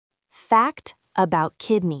Fact about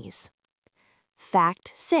kidneys.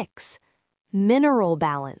 Fact 6. Mineral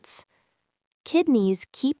balance. Kidneys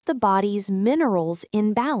keep the body's minerals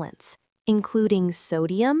in balance, including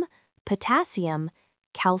sodium, potassium,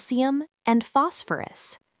 calcium, and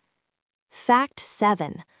phosphorus. Fact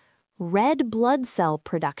 7. Red blood cell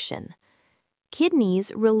production.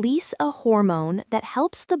 Kidneys release a hormone that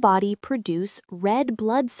helps the body produce red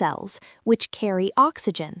blood cells, which carry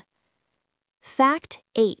oxygen. Fact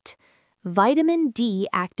 8. Vitamin D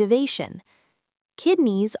activation.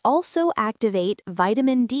 Kidneys also activate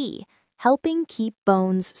vitamin D, helping keep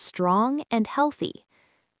bones strong and healthy.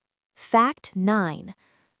 Fact 9.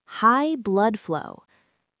 High blood flow.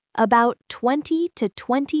 About 20 to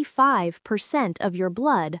 25% of your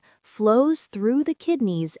blood flows through the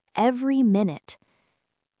kidneys every minute.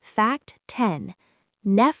 Fact 10.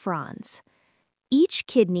 Nephrons. Each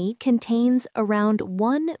kidney contains around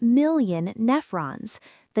 1 million nephrons,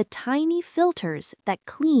 the tiny filters that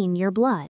clean your blood.